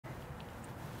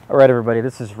All right, everybody,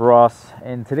 this is Ross.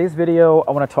 In today's video,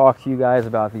 I want to talk to you guys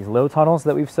about these low tunnels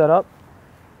that we've set up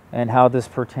and how this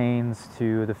pertains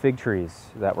to the fig trees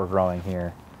that we're growing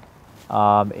here.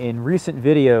 In recent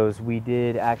videos, we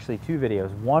did actually two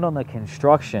videos, one on the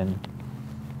construction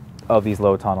of these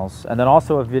low tunnels, and then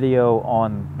also a video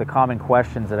on the common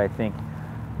questions that I think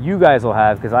you guys will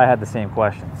have, because I had the same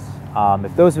questions.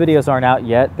 If those videos aren't out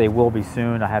yet, they will be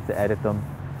soon. I have to edit them.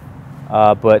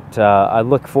 But I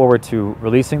look forward to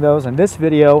releasing those. In this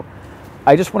video,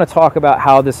 I just want to talk about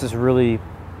how this is really,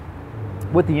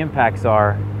 what the impacts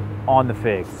are on the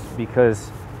figs, because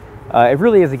it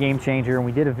really is a game changer. And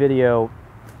we did a video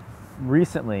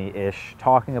recently-ish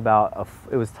talking about,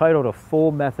 it was titled A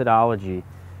Full Methodology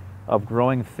of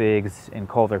Growing Figs in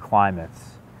Colder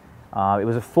Climates. It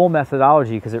was a full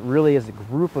methodology because it really is a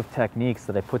group of techniques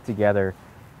that I put together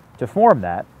to form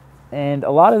that. And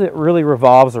a lot of it really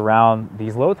revolves around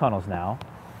these low tunnels now.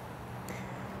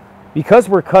 Because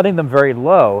we're cutting them very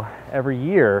low every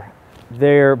year,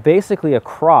 they're basically a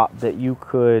crop that you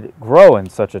could grow in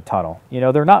such a tunnel. You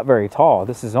know, they're not very tall.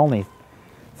 This is only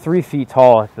 3 feet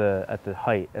tall at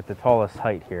the tallest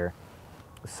height here.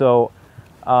 So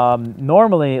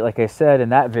normally, like I said in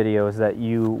that video, is that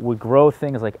you would grow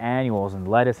things like annuals and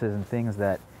lettuces and things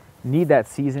that need that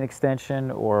season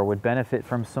extension or would benefit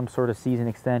from some sort of season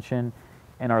extension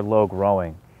and are low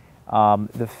growing.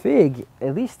 The fig,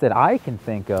 at least that I can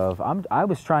think of, I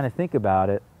was trying to think about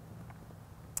it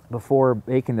before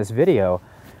making this video.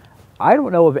 I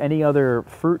don't know of any other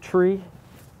fruit tree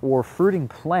or fruiting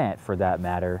plant for that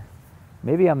matter.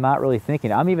 Maybe I'm not really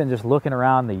thinking. I'm even just looking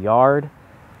around the yard.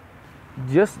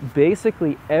 Just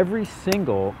basically every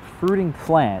single fruiting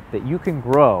plant that you can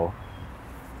grow,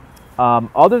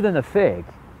 other than the fig,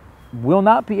 will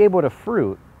not be able to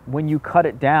fruit when you cut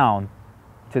it down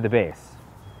to the base.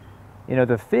 You know,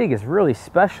 the fig is really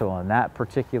special in that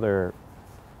particular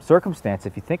circumstance.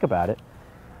 If you think about it,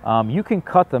 you can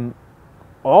cut them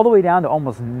all the way down to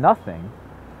almost nothing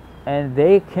and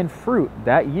they can fruit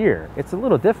that year. It's a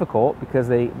little difficult because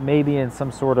they may be in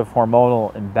some sort of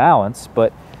hormonal imbalance,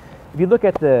 but if you look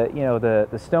at the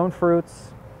stone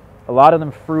fruits, a lot of them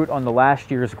fruit on the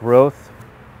last year's growth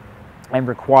and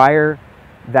require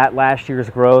that last year's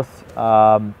growth.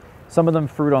 Some of them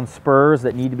fruit on spurs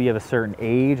that need to be of a certain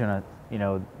age, and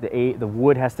the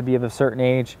wood has to be of a certain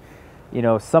age. You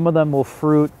know, some of them will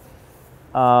fruit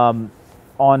on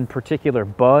particular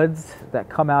buds that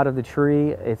come out of the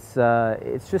tree. It's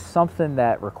just something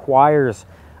that requires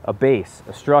a base,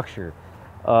 a structure,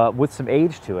 with some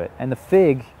age to it. And the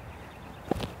fig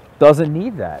doesn't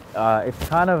need that. It's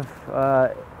kind of,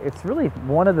 it's really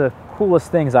one of the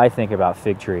coolest things I think about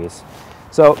fig trees.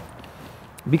 So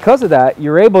because of that,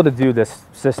 you're able to do this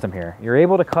system here. You're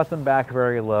able to cut them back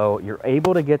very low. You're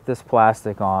able to get this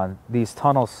plastic on, these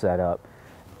tunnels set up.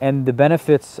 And the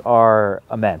benefits are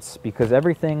immense, because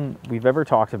everything we've ever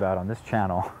talked about on this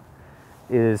channel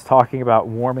is talking about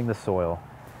warming the soil.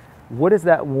 What does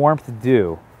that warmth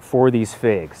do for these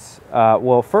figs?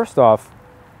 Well, first off,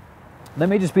 let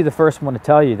me just be the first one to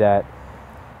tell you that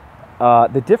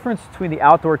the difference between the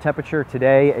outdoor temperature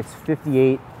today, it's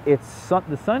 58.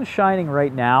 The sun's shining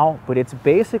right now, but it's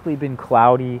basically been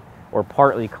cloudy or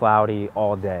partly cloudy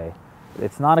all day.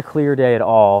 It's not a clear day at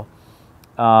all.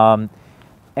 And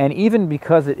even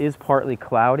because it is partly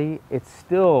cloudy, it's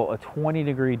still a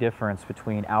 20-degree difference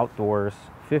between outdoors,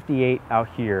 58 out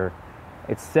here,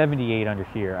 it's 78 under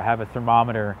here. I have a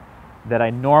thermometer that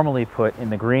I normally put in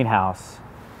the greenhouse,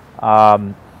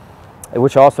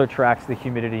 which also tracks the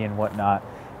humidity and whatnot.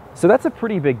 So that's a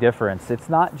pretty big difference. It's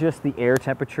not just the air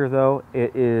temperature though,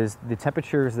 it is the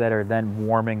temperatures that are then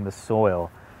warming the soil.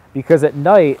 Because at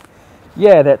night,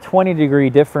 yeah, that 20-degree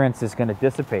difference is going to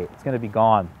dissipate, it's going to be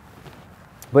gone.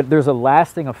 But there's a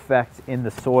lasting effect in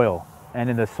the soil and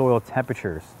in the soil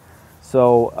temperatures.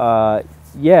 So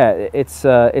yeah, it's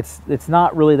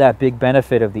not really that big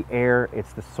benefit of the air,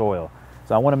 it's the soil.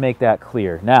 So I want to make that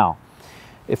clear. Now,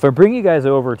 if I bring you guys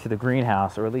over to the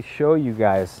greenhouse, or at least show you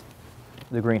guys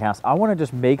the greenhouse, I want to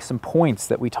just make some points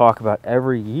that we talk about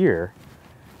every year.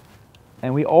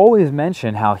 And we always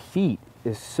mention how heat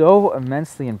is so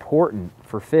immensely important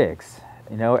for figs.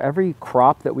 You know, every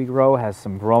crop that we grow has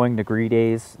some growing degree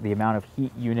days, the amount of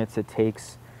heat units it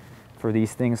takes for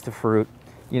these things to fruit.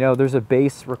 You know, there's a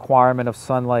base requirement of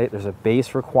sunlight, there's a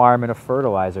base requirement of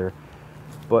fertilizer.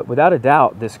 But without a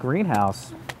doubt, this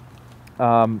greenhouse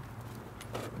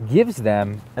gives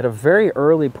them, at a very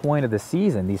early point of the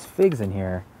season, these figs in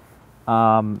here,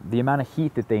 the amount of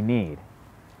heat that they need.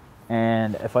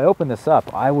 And if I open this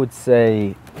up, I would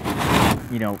say,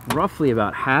 you know, roughly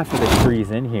about half of the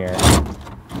trees in here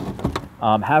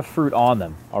have fruit on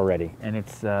them already, and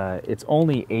it's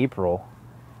only April,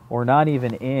 or not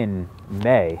even in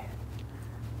May,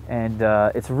 and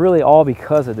it's really all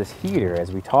because of this heater.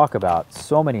 As we talk about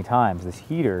so many times, this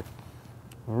heater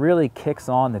really kicks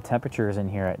on the temperatures in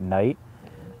here at night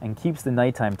and keeps the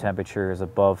nighttime temperatures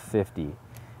above 50.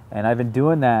 And I've been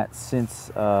doing that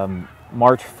since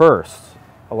March 1st.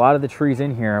 A lot of the trees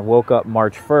in here woke up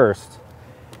March 1st.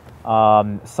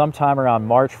 Sometime around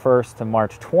March 1st to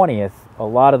March 20th, a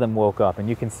lot of them woke up. And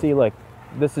you can see, like,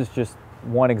 this is just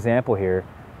one example here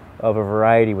of a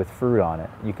variety with fruit on it.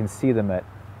 You can see them at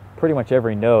pretty much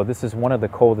every node. This is one of the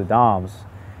Col de Dames.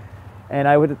 And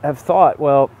I would have thought,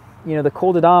 well, you know, the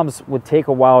Col de Dames would take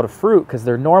a while to fruit because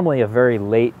they're normally a very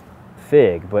late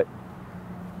fig. But,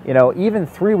 you know, even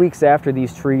 3 weeks after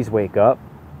these trees wake up,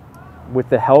 with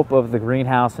the help of the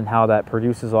greenhouse and how that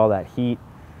produces all that heat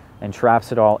and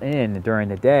traps it all in during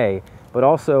the day, but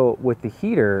also with the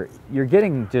heater, you're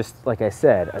getting, just like I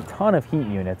said, a ton of heat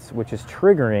units, which is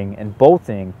triggering and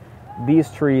bolting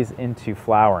these trees into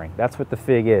flowering. That's what the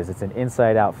fig is. It's an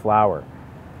inside-out flower.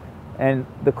 And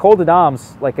the Col de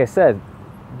Dames, like I said,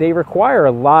 they require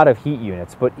a lot of heat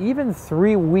units, but even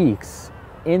 3 weeks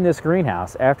in this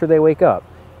greenhouse after they wake up,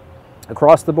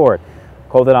 across the board,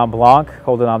 Col de Dame Blanc,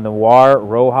 Col de Dame Noir,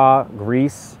 Roja,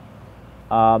 Gris,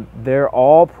 they're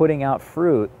all putting out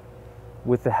fruit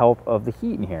with the help of the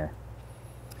heat in here.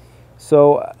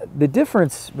 So the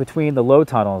difference between the low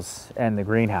tunnels and the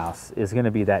greenhouse is going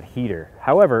to be that heater.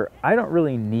 However, I don't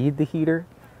really need the heater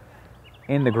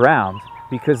in the ground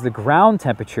because the ground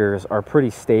temperatures are pretty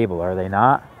stable, are they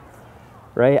not?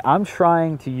 Right? I'm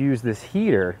trying to use this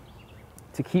heater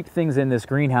to keep things in this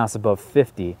greenhouse above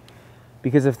 50,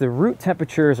 because if the root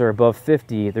temperatures are above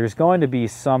 50, there's going to be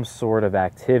some sort of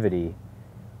activity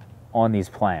on these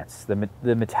plants. The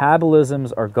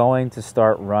metabolisms are going to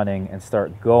start running and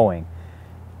start going.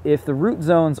 If the root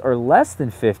zones are less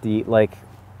than 50, like,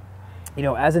 you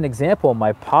know, as an example,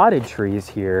 my potted trees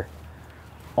here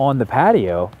on the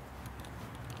patio,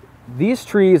 these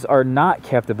trees are not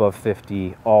kept above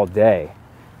 50 all day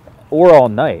or all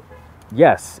night.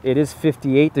 Yes, it is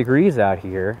 58 degrees out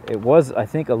here. It was, I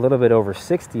think, a little bit over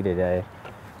 60 today.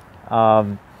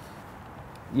 You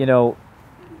know,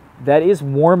 that is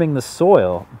warming the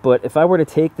soil, but if I were to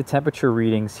take the temperature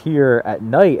readings here at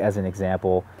night as an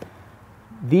example,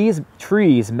 these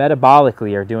trees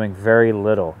metabolically are doing very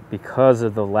little because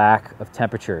of the lack of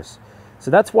temperatures.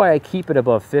 So that's why I keep it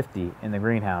above 50 in the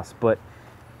greenhouse. But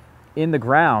in the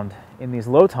ground, in these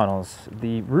low tunnels,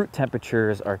 the root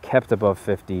temperatures are kept above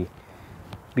 50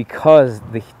 because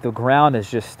the ground is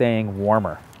just staying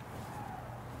warmer.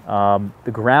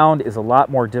 The ground is a lot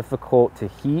more difficult to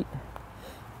heat,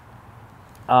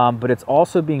 but it's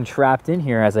also being trapped in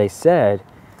here, as I said,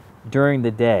 during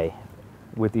the day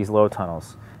with these low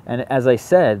tunnels. And as I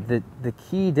said, the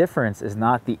key difference is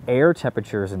not the air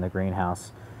temperatures in the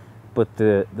greenhouse, but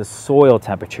the soil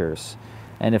temperatures.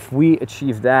 And if we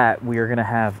achieve that, we are going to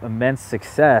have immense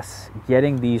success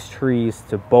getting these trees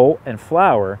to bolt and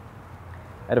flower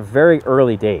at a very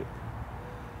early date.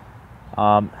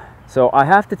 So I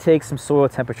have to take some soil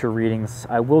temperature readings.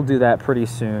 I will do that pretty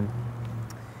soon.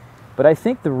 But I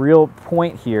think the real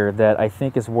point here that I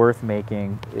think is worth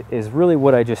making is really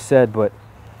what I just said. But,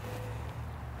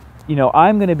 you know,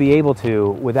 I'm going to be able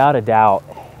to, without a doubt,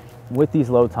 with these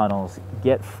low tunnels,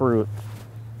 get fruit,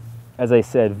 as I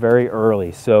said, very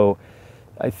early. So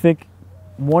I think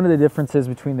one of the differences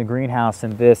between the greenhouse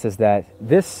and this is that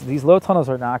these low tunnels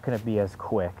are not going to be as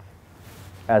quick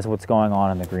as what's going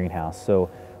on in the greenhouse.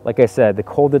 So like I said, the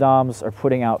Col de Dames are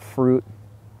putting out fruit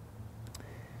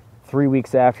 3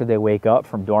 weeks after they wake up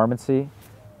from dormancy.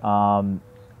 I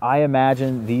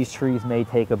imagine these trees may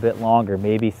take a bit longer,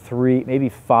 maybe 3, maybe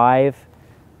 5,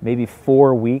 maybe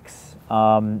 4 weeks.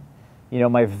 You know,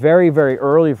 my very, very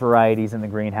early varieties in the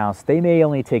greenhouse, they may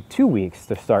only take 2 weeks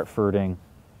to start fruiting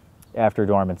after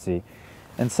dormancy.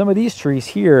 And some of these trees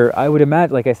here, I would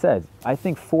imagine, like I said, I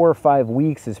think 4 or 5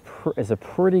 weeks is a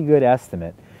pretty good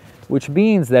estimate, which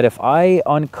means that if I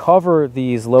uncover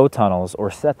these low tunnels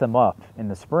or set them up in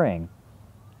the spring,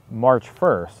 March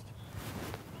 1st,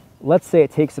 let's say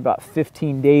it takes about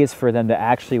 15 days for them to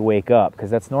actually wake up, because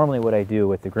that's normally what I do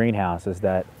with the greenhouse, is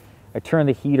that I turned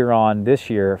the heater on this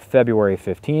year, February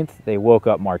 15th, they woke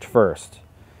up March 1st.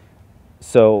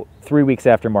 So 3 weeks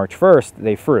after March 1st,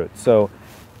 they fruit. So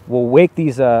we'll wake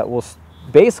these, we'll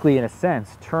basically, in a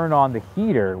sense, turn on the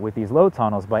heater with these low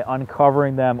tunnels by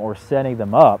uncovering them or setting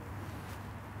them up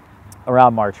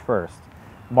around March 1st.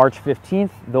 March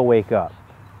 15th, they'll wake up.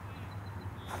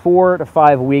 4 to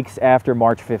 5 weeks after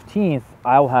March 15th,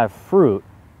 I'll have fruit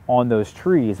on those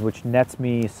trees, which nets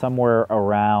me somewhere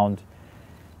around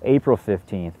April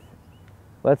 15th.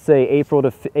 Let's say April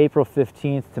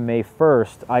 15th to May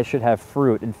 1st, I should have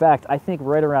fruit. In fact, I think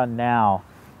right around now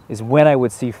is when I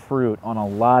would see fruit on a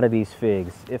lot of these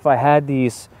figs. If I had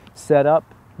these set up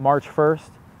March 1st,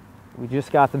 we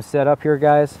just got them set up here,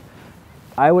 guys,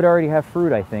 I would already have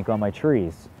fruit, I think, on my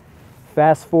trees.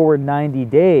 Fast forward 90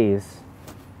 days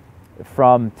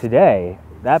from today,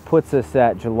 that puts us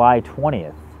at July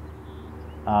 20th.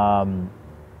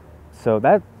 So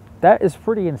that is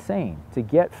pretty insane to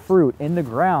get fruit in the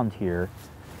ground here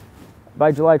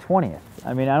by July 20th.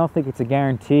 I mean, I don't think it's a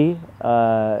guarantee.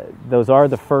 Those are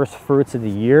the first fruits of the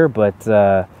year, but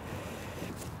I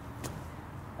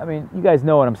mean, you guys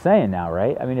know what I'm saying now,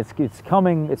 right? I mean, it's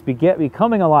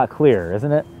becoming a lot clearer,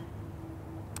 isn't it?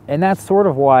 And that's sort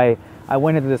of why I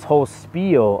went into this whole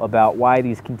spiel about why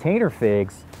these container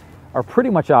figs are pretty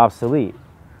much obsolete.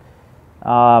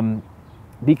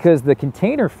 Because the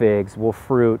container figs will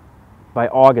fruit by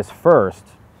August 1st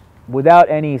without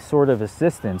any sort of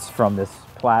assistance from this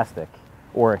plastic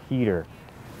or a heater.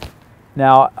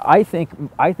 Now, I think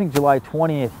July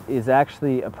 20th is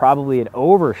actually probably an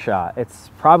overshot. It's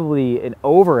probably an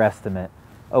overestimate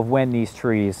of when these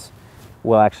trees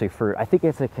will actually fruit. I think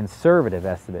it's a conservative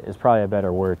estimate is probably a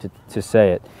better word to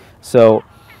say it. So,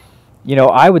 you know,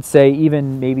 I would say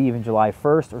maybe even July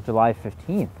 1st or July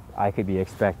 15th, I could be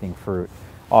expecting fruit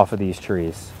off of these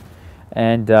trees.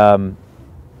 And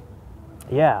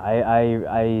yeah,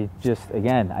 I just,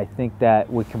 again, I think that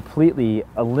would completely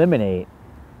eliminate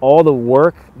all the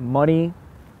work, money,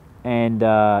 and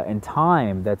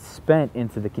time that's spent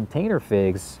into the container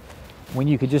figs when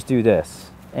you could just do this.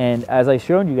 And as I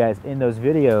showed you guys in those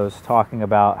videos talking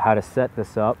about how to set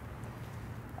this up,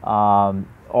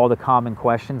 all the common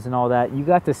questions and all that, you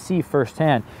got to see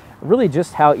firsthand really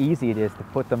just how easy it is to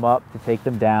put them up, to take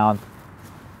them down.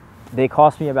 They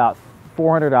cost me about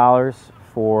 $400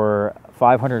 for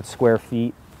 500 square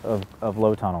feet of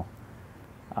low tunnel.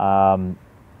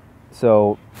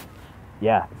 So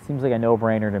yeah, it seems like a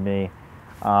no-brainer to me.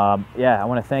 Yeah, I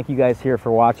want to thank you guys here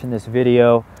for watching this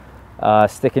video,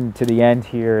 sticking to the end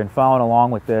here and following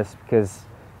along with this, because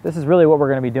this is really what we're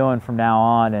going to be doing from now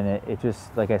on, and it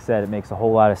just, like I said, it makes a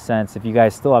whole lot of sense. If you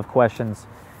guys still have questions,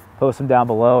 post them down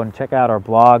below, and check out our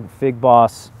blog,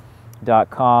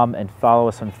 figboss.com, and follow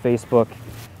us on Facebook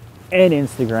and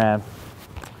Instagram.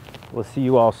 We'll see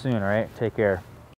you all soon, all right? Take care.